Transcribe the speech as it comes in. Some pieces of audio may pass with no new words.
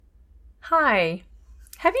Hi,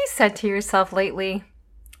 have you said to yourself lately,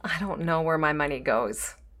 I don't know where my money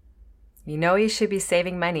goes? You know you should be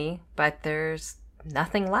saving money, but there's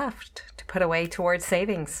nothing left to put away towards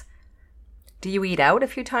savings. Do you eat out a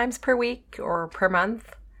few times per week or per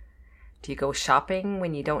month? Do you go shopping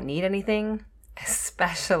when you don't need anything,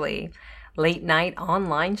 especially late night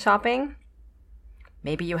online shopping?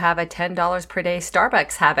 Maybe you have a $10 per day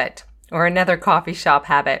Starbucks habit or another coffee shop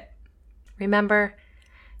habit. Remember,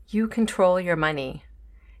 you control your money.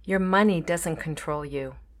 Your money doesn't control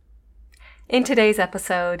you. In today's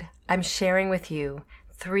episode, I'm sharing with you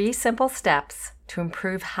 3 simple steps to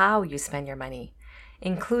improve how you spend your money,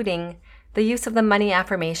 including the use of the money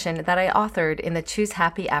affirmation that I authored in the Choose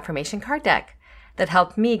Happy Affirmation card deck that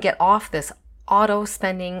helped me get off this auto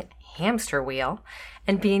spending hamster wheel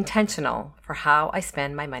and be intentional for how I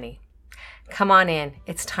spend my money. Come on in.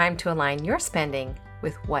 It's time to align your spending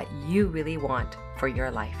with what you really want for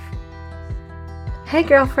your life. Hey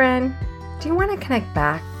girlfriend, do you want to connect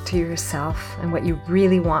back to yourself and what you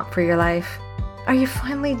really want for your life? Are you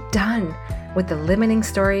finally done with the limiting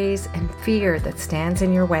stories and fear that stands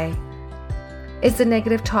in your way? Is the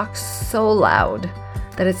negative talk so loud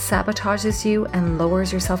that it sabotages you and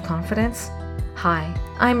lowers your self-confidence? Hi,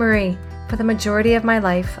 I'm Marie. For the majority of my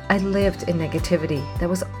life, I lived in negativity that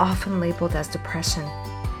was often labeled as depression.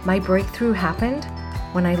 My breakthrough happened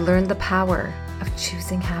when I learned the power of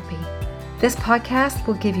choosing happy. This podcast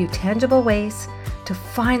will give you tangible ways to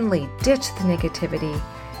finally ditch the negativity,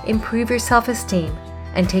 improve your self-esteem,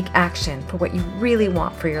 and take action for what you really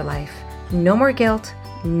want for your life. No more guilt,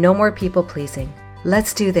 no more people pleasing.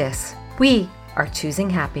 Let's do this. We are choosing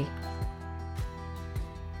happy.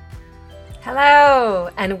 Hello,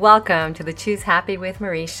 and welcome to the Choose Happy with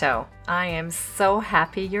Marie show. I am so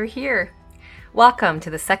happy you're here. Welcome to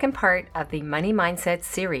the second part of the Money Mindset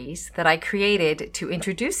series that I created to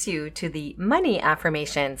introduce you to the money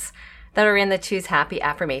affirmations that are in the Choose Happy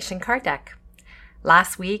Affirmation card deck.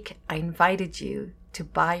 Last week, I invited you to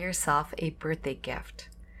buy yourself a birthday gift,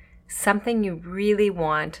 something you really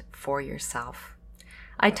want for yourself.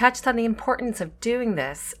 I touched on the importance of doing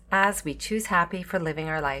this as we choose happy for living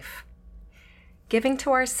our life. Giving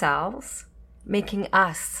to ourselves, making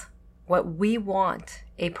us what we want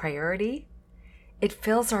a priority, it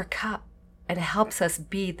fills our cup and helps us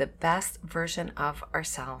be the best version of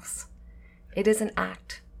ourselves. It is an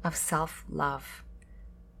act of self-love.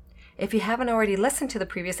 If you haven't already listened to the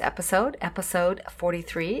previous episode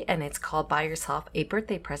 43, and it's called Buy Yourself a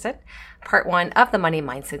Birthday Present, part 1 of the Money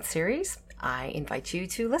Mindset series, I invite you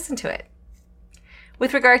to listen to it.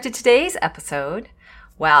 With regard to today's episode,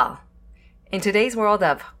 in today's world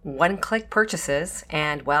of one-click purchases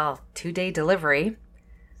and, 2-day delivery,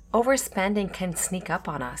 overspending can sneak up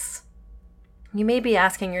on us. You may be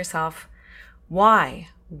asking yourself, why?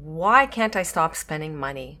 Why can't I stop spending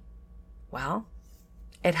money? Well,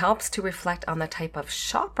 it helps to reflect on the type of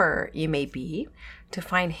shopper you may be to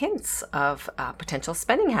find hints of potential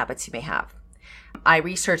spending habits you may have. I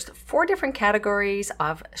researched 4 different categories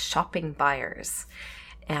of shopping buyers,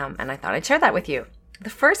 and I thought I'd share that with you. The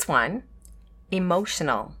first one,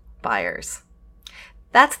 emotional buyers.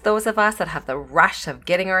 That's those of us that have the rush of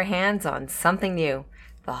getting our hands on something new,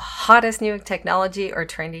 the hottest new technology or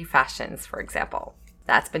trendy fashions, for example.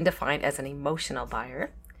 That's been defined as an emotional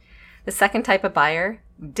buyer. The second type of buyer,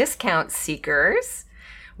 discount seekers,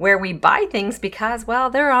 where we buy things because,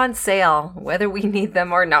 they're on sale, whether we need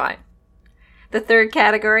them or not. The third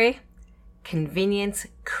category, convenience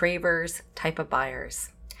cravers type of buyers.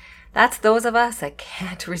 That's those of us that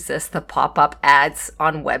can't resist the pop-up ads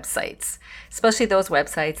on websites, especially those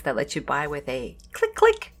websites that let you buy with a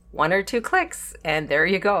click, 1 or 2 clicks, and there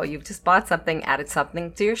you go. You've just bought something, added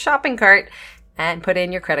something to your shopping cart, and put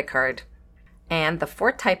in your credit card. And the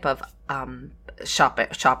fourth type of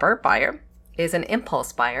shopper buyer is an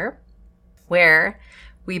impulse buyer, where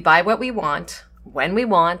we buy what we want, when we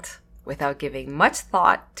want, without giving much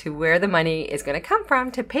thought to where the money is going to come from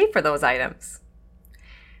to pay for those items.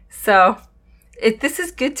 So this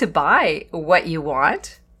is good to buy what you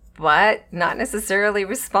want, but not necessarily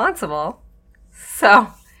responsible. So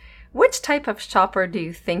which type of shopper do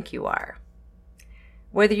you think you are?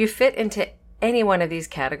 Whether you fit into any one of these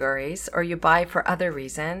categories or you buy for other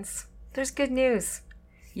reasons, there's good news.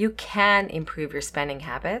 You can improve your spending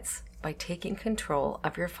habits by taking control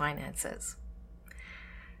of your finances.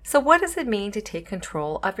 So what does it mean to take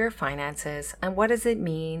control of your finances, and what does it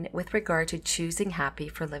mean with regard to choosing happy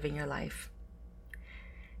for living your life?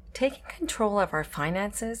 Taking control of our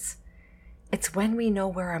finances, it's when we know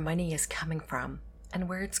where our money is coming from and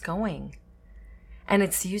where it's going. And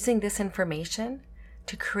it's using this information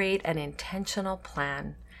to create an intentional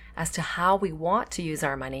plan as to how we want to use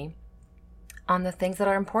our money on the things that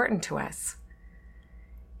are important to us.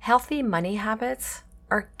 Healthy money habits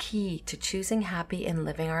are key to choosing happy and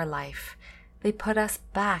living our life. They put us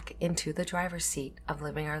back into the driver's seat of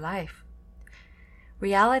living our life.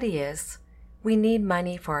 Reality is, we need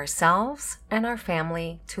money for ourselves and our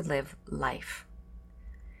family to live life.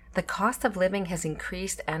 The cost of living has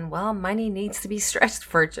increased and, well, money needs to be stretched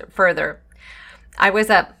further. I was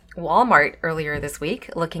at Walmart earlier this week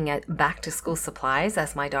looking at back-to-school supplies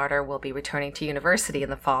as my daughter will be returning to university in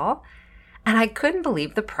the fall, and I couldn't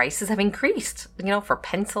believe the prices have increased, for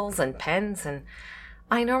pencils and pens. And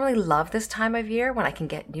I normally love this time of year when I can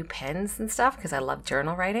get new pens and stuff because I love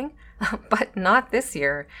journal writing, but not this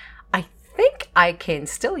year. I think I can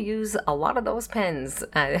still use a lot of those pens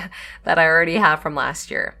that I already have from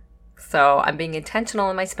last year. So I'm being intentional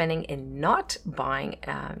in my spending and not buying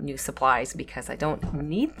new supplies because I don't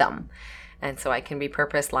need them. And so I can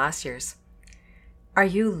repurpose last year's. Are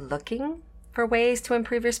you looking for ways to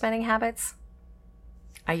improve your spending habits?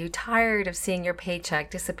 Are you tired of seeing your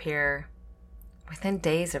paycheck disappear within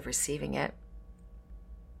days of receiving it?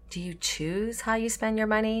 Do you choose how you spend your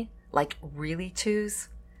money? Like really choose?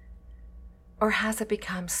 Or has it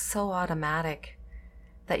become so automatic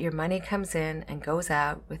that your money comes in and goes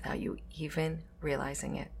out without you even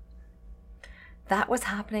realizing it? That was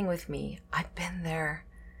happening with me. I've been there.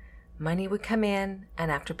 Money would come in, and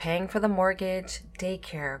after paying for the mortgage,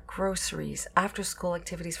 daycare, groceries, after-school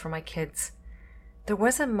activities for my kids, there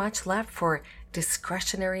wasn't much left for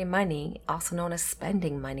discretionary money, also known as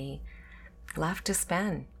spending money, left to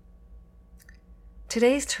spend.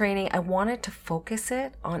 Today's training, I wanted to focus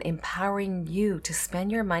it on empowering you to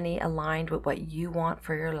spend your money aligned with what you want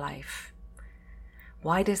for your life.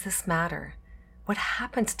 Why does this matter? What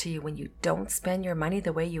happens to you when you don't spend your money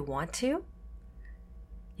the way you want to?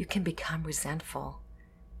 You can become resentful.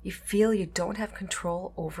 You feel you don't have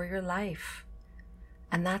control over your life.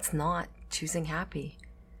 And that's not choosing happy.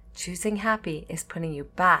 Choosing happy is putting you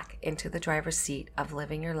back into the driver's seat of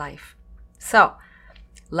living your life. So,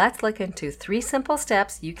 let's look into 3 simple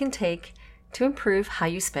steps you can take to improve how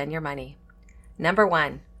you spend your money. Number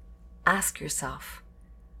 1, ask yourself,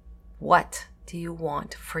 what do you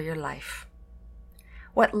want for your life?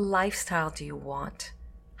 What lifestyle do you want?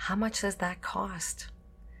 How much does that cost?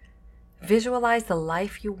 Visualize the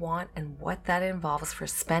life you want and what that involves for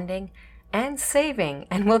spending and saving,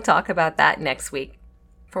 and we'll talk about that next week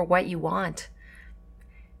for what you want.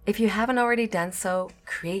 If you haven't already done so,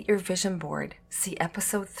 create your vision board. See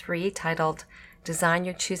episode 3 titled Design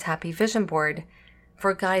Your Choose Happy Vision Board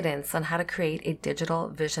for guidance on how to create a digital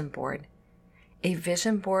vision board. A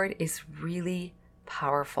vision board is really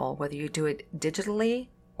powerful, whether you do it digitally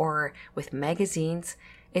or with magazines.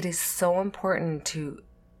 It is so important to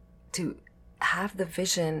have the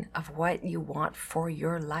vision of what you want for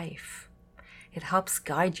your life. It helps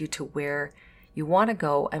guide you to where you want to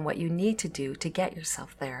go and what you need to do to get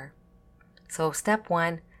yourself there. So step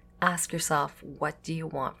 1, ask yourself, what do you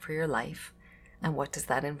want for your life and what does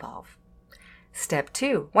that involve? Step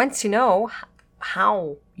 2, once you know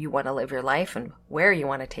how you want to live your life and where you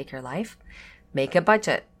want to take your life, make a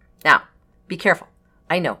budget. Now, be careful.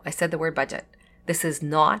 I know I said the word budget. This is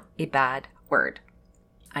not a bad word.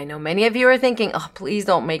 I know many of you are thinking, oh, please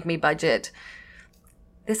don't make me budget.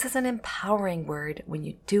 This is an empowering word when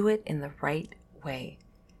you do it in the right way.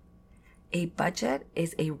 A budget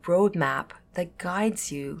is a roadmap that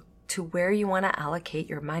guides you to where you want to allocate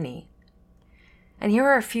your money. And here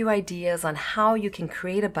are a few ideas on how you can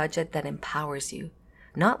create a budget that empowers you.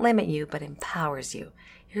 Not limit you, but empowers you.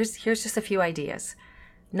 Here's just a few ideas.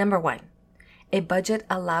 Number 1, a budget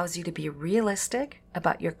allows you to be realistic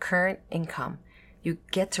about your current income. You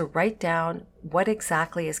get to write down what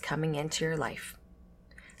exactly is coming into your life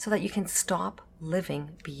so that you can stop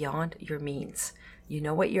living beyond your means. You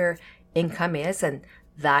know what your income is, and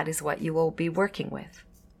that is what you will be working with.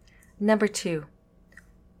 Number 2,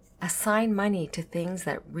 assign money to things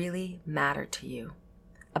that really matter to you.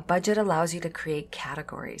 A budget allows you to create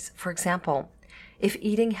categories. For example, if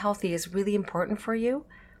eating healthy is really important for you,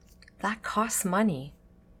 that costs money.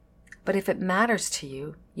 But if it matters to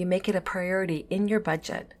you, you make it a priority in your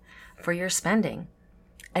budget for your spending.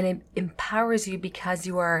 And it empowers you because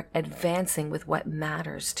you are advancing with what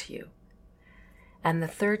matters to you. And the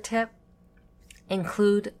 3rd tip,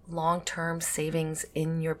 include long-term savings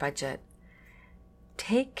in your budget.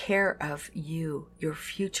 Take care of you, your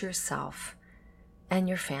future self, and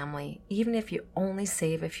your family, even if you only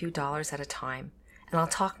save a few dollars at a time. And I'll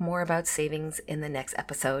talk more about savings in the next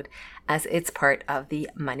episode as it's part of the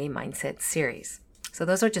Money Mindset series. So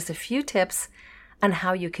those are just a few tips on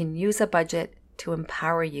how you can use a budget to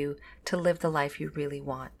empower you to live the life you really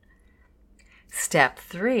want. Step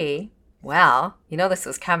 3, well, you know this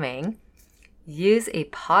was coming. Use a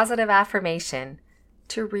positive affirmation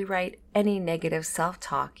to rewrite any negative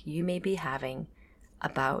self-talk you may be having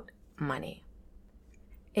about money.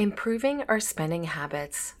 Improving our spending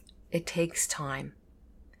habits, it takes time.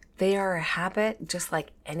 They are a habit just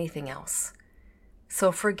like anything else.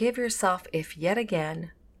 So forgive yourself if yet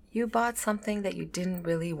again you bought something that you didn't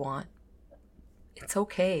really want. It's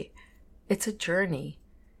okay. It's a journey.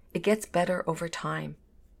 It gets better over time.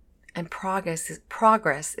 And progress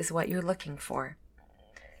is what you're looking for.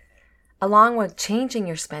 Along with changing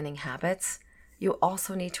your spending habits, you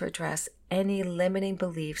also need to address any limiting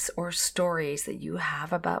beliefs or stories that you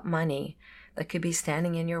have about money that could be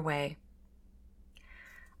standing in your way.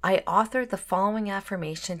 I authored the following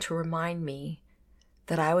affirmation to remind me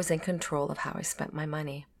that I was in control of how I spent my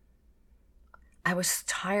money. I was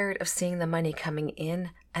tired of seeing the money coming in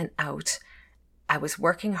and out. I was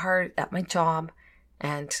working hard at my job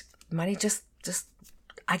and money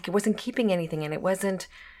I wasn't keeping anything, and it wasn't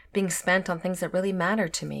being spent on things that really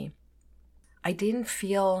mattered to me. I didn't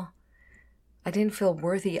feel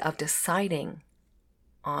worthy of deciding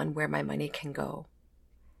on where my money can go.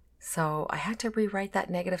 So I had to rewrite that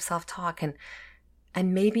negative self-talk,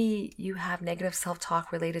 and maybe you have negative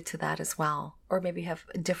self-talk related to that as well, or maybe you have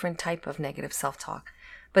a different type of negative self-talk,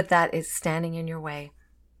 but that is standing in your way.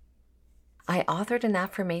 I authored an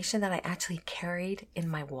affirmation that I actually carried in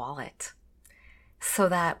my wallet so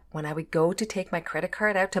that when I would go to take my credit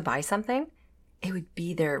card out to buy something, it would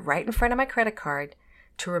be there right in front of my credit card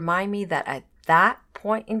to remind me that at that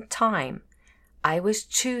point in time, I was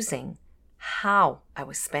choosing how I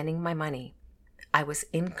was spending my money. I was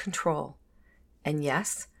in control. And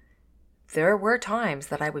yes, there were times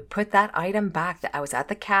that I would put that item back, that I was at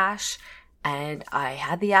the cash and I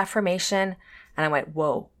had the affirmation and I went,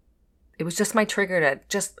 whoa. It was just my trigger to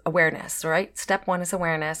just awareness, right? Step 1 is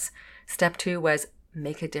awareness. Step 2 was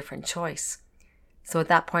make a different choice. So at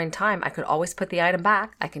that point in time, I could always put the item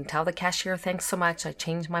back. I can tell the cashier, thanks so much. I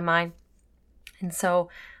changed my mind. And so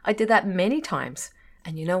I did that many times.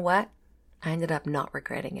 And you know what? I ended up not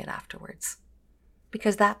regretting it afterwards.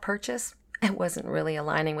 Because that purchase, it wasn't really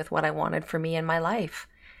aligning with what I wanted for me in my life.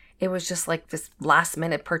 It was just like this last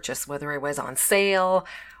minute purchase, whether it was on sale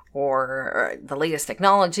or the latest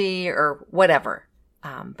technology or whatever.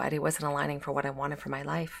 But it wasn't aligning for what I wanted for my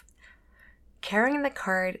life. Carrying the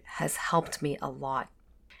card has helped me a lot.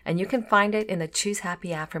 And you can find it in the Choose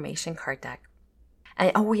Happy Affirmation card deck.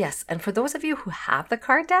 And oh yes, and for those of you who have the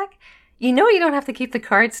card deck, you know you don't have to keep the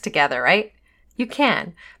cards together, right? You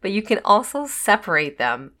can, but you can also separate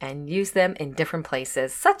them and use them in different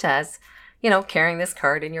places, such as, carrying this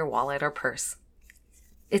card in your wallet or purse.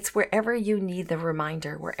 It's wherever you need the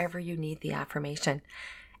reminder, wherever you need the affirmation.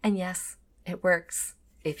 And yes, it works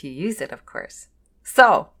if you use it, of course.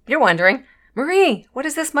 So you're wondering, Marie, what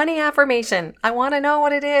is this money affirmation? I want to know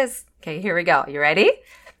what it is. Okay, here we go. You ready?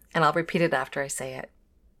 And I'll repeat it after I say it.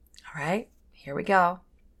 All right, here we go.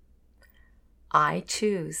 I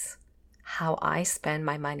choose how I spend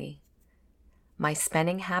my money. My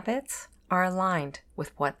spending habits are aligned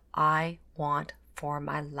with what I want for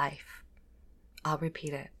my life. I'll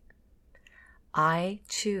repeat it. I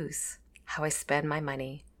choose how I spend my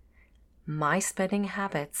money. My spending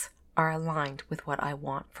habits are aligned with what I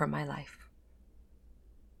want for my life.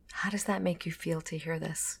 How does that make you feel to hear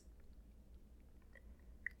this?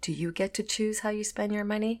 Do you get to choose how you spend your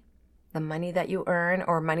money? The money that you earn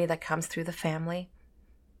or money that comes through the family?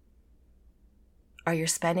 Are your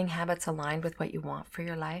spending habits aligned with what you want for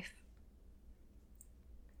your life?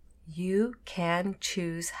 You can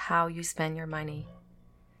choose how you spend your money.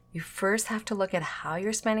 You first have to look at how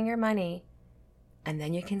you're spending your money, and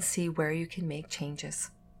then you can see where you can make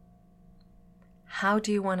changes. How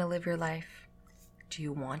do you want to live your life? Do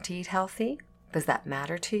you want to eat healthy? Does that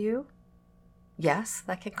matter to you? Yes,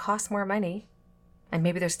 that can cost more money. And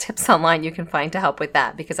maybe there's tips online you can find to help with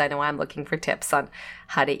that, because I know I'm looking for tips on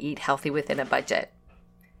how to eat healthy within a budget.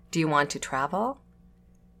 Do you want to travel?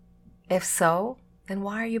 If so, then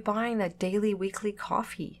why are you buying that daily, weekly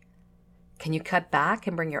coffee? Can you cut back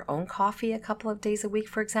and bring your own coffee a couple of days a week,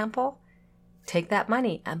 for example? Take that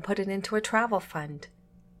money and put it into a travel fund.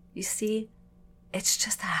 You see, it's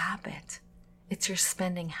just a habit. It's your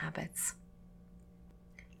spending habits.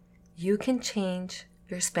 You can change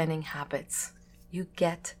your spending habits. You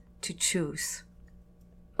get to choose.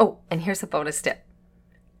 Oh, and here's a bonus tip.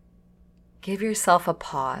 Give yourself a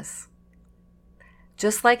pause.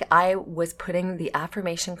 Just like I was putting the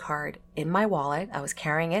affirmation card in my wallet, I was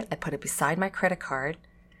carrying it, I put it beside my credit card,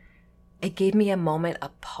 it gave me a moment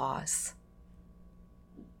of pause.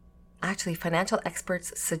 actually, financial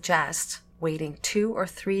experts suggest waiting 2 or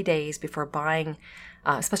 3 days before buying,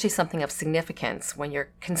 especially something of significance when you're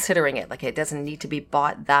considering it, like it doesn't need to be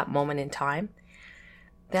bought that moment in time.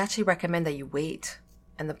 They actually recommend that you wait.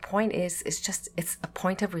 And the point is, it's a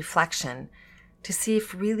point of reflection to see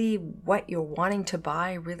if really what you're wanting to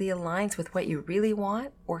buy really aligns with what you really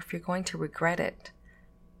want, or if you're going to regret it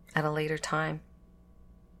at a later time.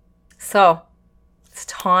 So it's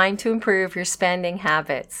time to improve your spending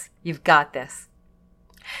habits. You've got this.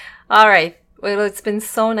 All right. Well, it's been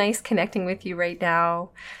so nice connecting with you right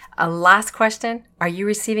now. A last question. Are you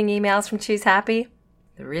receiving emails from Choose Happy?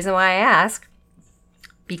 The reason why I ask,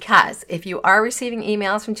 because if you are receiving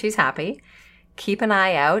emails from Choose Happy, keep an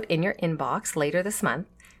eye out in your inbox later this month,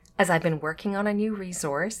 as I've been working on a new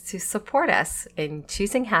resource to support us in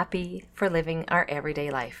choosing happy for living our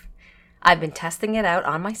everyday life. I've been testing it out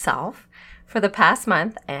on myself for the past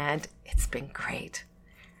month, and it's been great.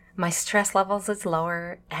 My stress levels is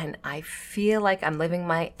lower, and I feel like I'm living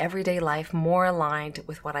my everyday life more aligned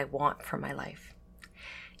with what I want for my life.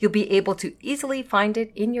 You'll be able to easily find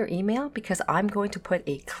it in your email because I'm going to put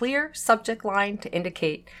a clear subject line to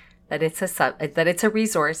indicate that it's a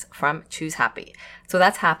resource from Choose Happy. So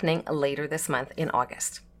that's happening later this month in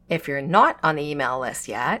August. If you're not on the email list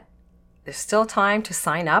yet, there's still time to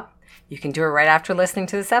sign up. You can do it right after listening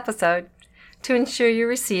to this episode to ensure you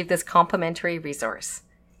receive this complimentary resource.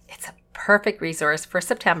 It's a perfect resource for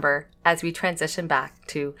September as we transition back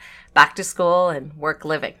to school and work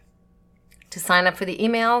living. To sign up for the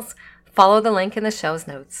emails, follow the link in the show's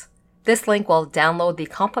notes. This link will download the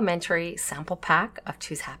complimentary sample pack of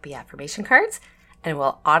Choose Happy affirmation cards and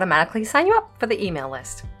will automatically sign you up for the email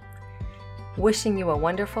list. Wishing you a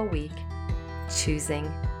wonderful week,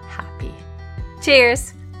 choosing happy.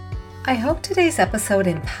 Cheers! I hope today's episode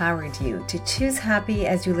empowered you to choose happy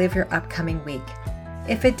as you live your upcoming week.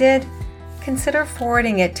 If it did, consider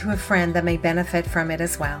forwarding it to a friend that may benefit from it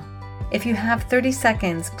as well. If you have 30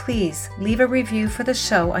 seconds, please leave a review for the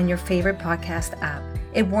show on your favorite podcast app.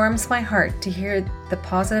 It warms my heart to hear the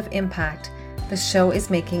positive impact the show is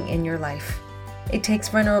making in your life. It takes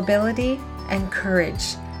vulnerability and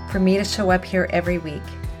courage for me to show up here every week.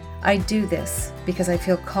 I do this because I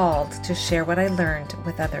feel called to share what I learned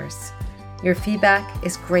with others. Your feedback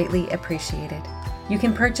is greatly appreciated. You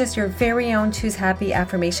can purchase your very own Choose Happy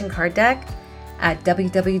affirmation card deck at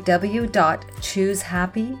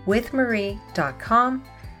www.choosehappywithmarie.com.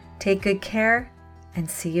 Take good care and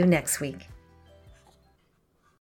see you next week.